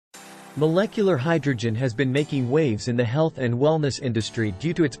Molecular hydrogen has been making waves in the health and wellness industry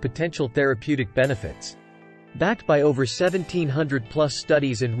due to its potential therapeutic benefits. Backed by over 1,700+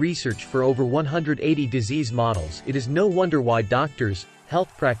 studies and research for over 180 disease models, it is no wonder why doctors,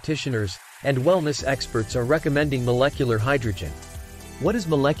 health practitioners, and wellness experts are recommending molecular hydrogen. What is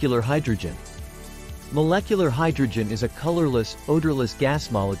molecular hydrogen? Molecular hydrogen is a colorless, odorless gas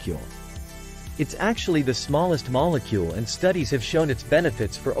molecule. It's actually the smallest molecule, and studies have shown its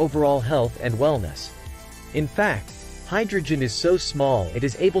benefits for overall health and wellness. In fact, hydrogen is so small it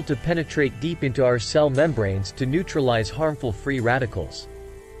is able to penetrate deep into our cell membranes to neutralize harmful free radicals,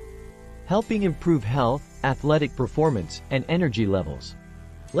 helping improve health, athletic performance, and energy levels.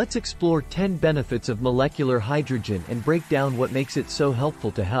 Let's explore 10 benefits of molecular hydrogen and break down what makes it so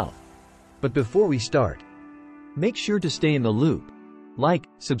helpful to health. But before we start, make sure to stay in the loop. Like,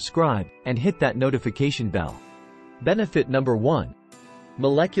 subscribe, and hit that notification bell. Benefit number 1.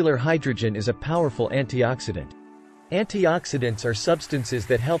 Molecular hydrogen is a powerful antioxidant. Antioxidants are substances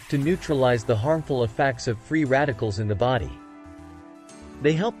that help to neutralize the harmful effects of free radicals in the body.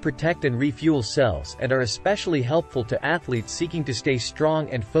 They help protect and refuel cells and are especially helpful to athletes seeking to stay strong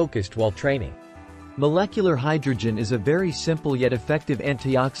and focused while training. Molecular hydrogen is a very simple yet effective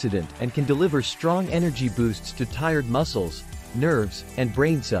antioxidant and can deliver strong energy boosts to tired muscles, nerves, and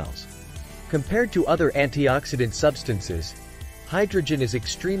brain cells. Compared to other antioxidant substances, hydrogen is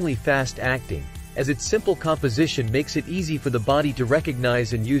extremely fast-acting, as its simple composition makes it easy for the body to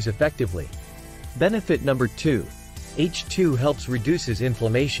recognize and use effectively. Benefit number 2. H2 helps reduces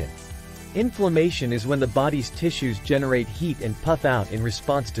inflammation. Inflammation is when the body's tissues generate heat and puff out in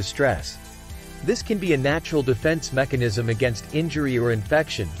response to stress. This can be a natural defense mechanism against injury or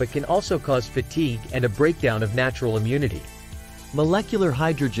infection, but can also cause fatigue and a breakdown of natural immunity. Molecular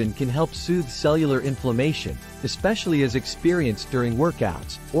hydrogen can help soothe cellular inflammation, especially as experienced during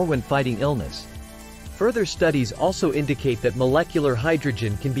workouts or when fighting illness. Further studies also indicate that molecular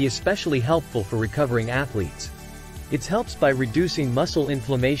hydrogen can be especially helpful for recovering athletes. It helps by reducing muscle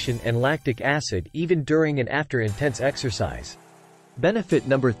inflammation and lactic acid even during and after intense exercise. Benefit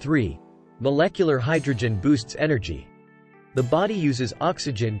number 3. Molecular hydrogen boosts energy. The body uses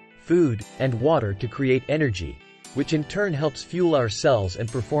oxygen, food, and water to create energy, which in turn helps fuel our cells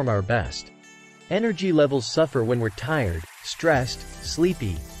and perform our best. Energy levels suffer when we're tired, stressed,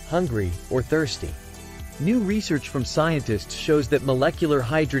 sleepy, hungry, or thirsty. New research from scientists shows that molecular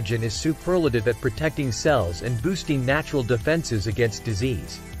hydrogen is superlative at protecting cells and boosting natural defenses against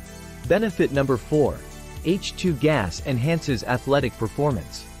disease. Benefit number 4. H2 gas enhances athletic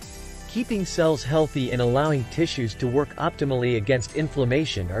performance. Keeping cells healthy and allowing tissues to work optimally against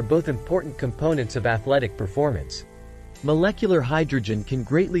inflammation are both important components of athletic performance. Molecular hydrogen can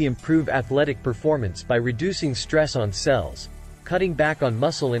greatly improve athletic performance by reducing stress on cells, cutting back on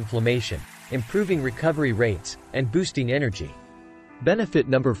muscle inflammation, improving recovery rates, and boosting energy. Benefit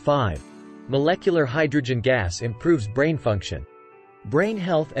number 5. Molecular hydrogen gas improves brain function. Brain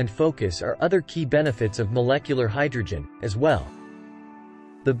health and focus are other key benefits of molecular hydrogen, as well.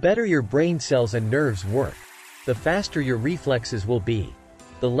 The better your brain cells and nerves work, the faster your reflexes will be,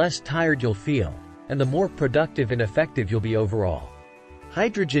 the less tired you'll feel, and the more productive and effective you'll be overall.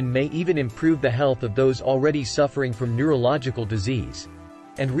 Hydrogen may even improve the health of those already suffering from neurological disease,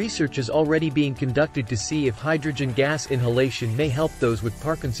 and research is already being conducted to see if hydrogen gas inhalation may help those with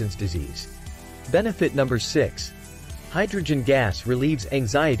Parkinson's disease. Benefit number 6. Hydrogen gas relieves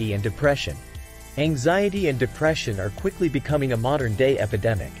anxiety and depression. Anxiety and depression are quickly becoming a modern-day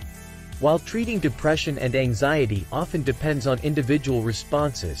epidemic. While treating depression and anxiety often depends on individual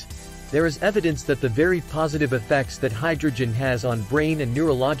responses, there is evidence that the very positive effects that hydrogen has on brain and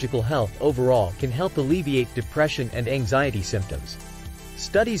neurological health overall can help alleviate depression and anxiety symptoms.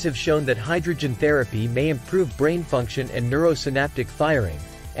 Studies have shown that hydrogen therapy may improve brain function and neurosynaptic firing,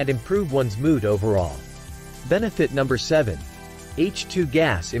 and improve one's mood overall. Benefit number 7. H2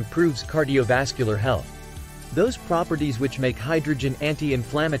 gas improves cardiovascular health. Those properties which make hydrogen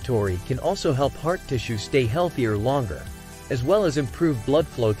anti-inflammatory can also help heart tissue stay healthier longer, as well as improve blood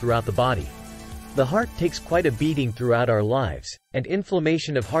flow throughout the body. The heart takes quite a beating throughout our lives, and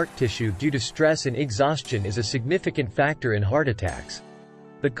inflammation of heart tissue due to stress and exhaustion is a significant factor in heart attacks.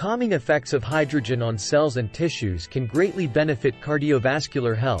 The calming effects of hydrogen on cells and tissues can greatly benefit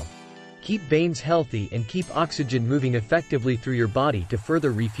cardiovascular health, keep veins healthy, and keep oxygen moving effectively through your body to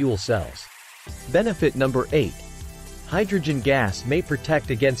further refuel cells. Benefit number 8. Hydrogen gas may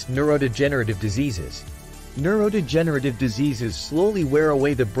protect against neurodegenerative diseases. Neurodegenerative diseases slowly wear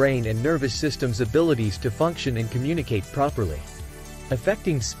away the brain and nervous system's abilities to function and communicate properly,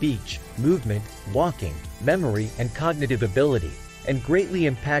 affecting speech, movement, walking, memory, and cognitive ability. and greatly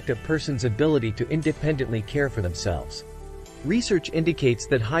impact a person's ability to independently care for themselves. Research indicates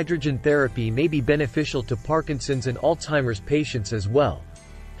that hydrogen therapy may be beneficial to Parkinson's and Alzheimer's patients as well,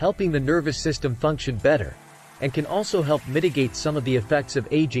 helping the nervous system function better, and can also help mitigate some of the effects of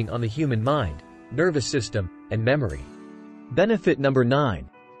aging on the human mind, nervous system, and memory. Benefit number 9.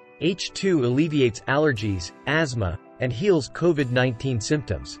 H2 alleviates allergies, asthma, and heals COVID-19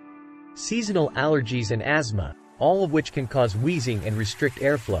 symptoms. Seasonal allergies and asthma, all of which can cause wheezing and restrict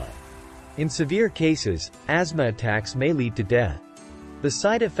airflow. In severe cases, asthma attacks may lead to death. The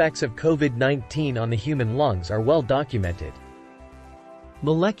side effects of COVID-19 on the human lungs are well documented.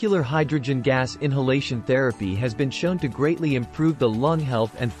 Molecular hydrogen gas inhalation therapy has been shown to greatly improve the lung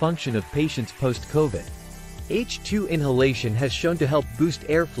health and function of patients post-COVID. H2 inhalation has shown to help boost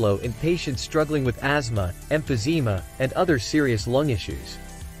airflow in patients struggling with asthma, emphysema, and other serious lung issues.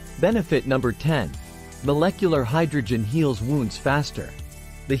 Benefit number 10. Molecular hydrogen heals wounds faster.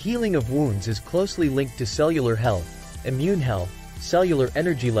 The healing of wounds is closely linked to cellular health, immune health, cellular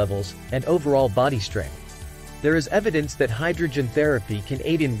energy levels, and overall body strength. There is evidence that hydrogen therapy can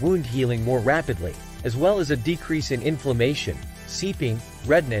aid in wound healing more rapidly, as well as a decrease in inflammation, seeping,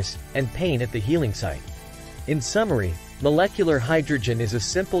 redness, and pain at the healing site. In summary, molecular hydrogen is a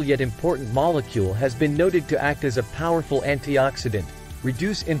simple yet important molecule has been noted to act as a powerful antioxidant,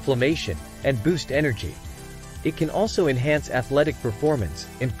 reduce inflammation, and boost energy. It can also enhance athletic performance,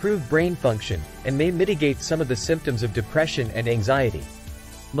 improve brain function, and may mitigate some of the symptoms of depression and anxiety.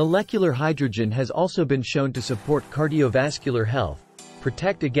 Molecular hydrogen has also been shown to support cardiovascular health,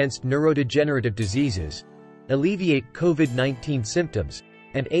 protect against neurodegenerative diseases, alleviate COVID-19 symptoms,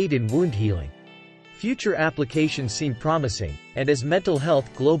 and aid in wound healing. Future applications seem promising, and as mental health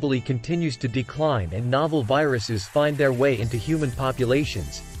globally continues to decline and novel viruses find their way into human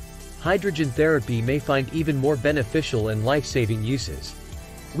populations, hydrogen therapy may find even more beneficial and life-saving uses.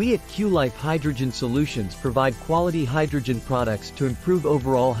 We at Qlife Hydrogen Solutions provide quality hydrogen products to improve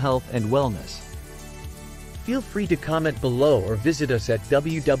overall health and wellness. Feel free to comment below or visit us at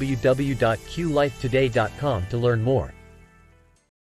www.qlifetoday.com to learn more.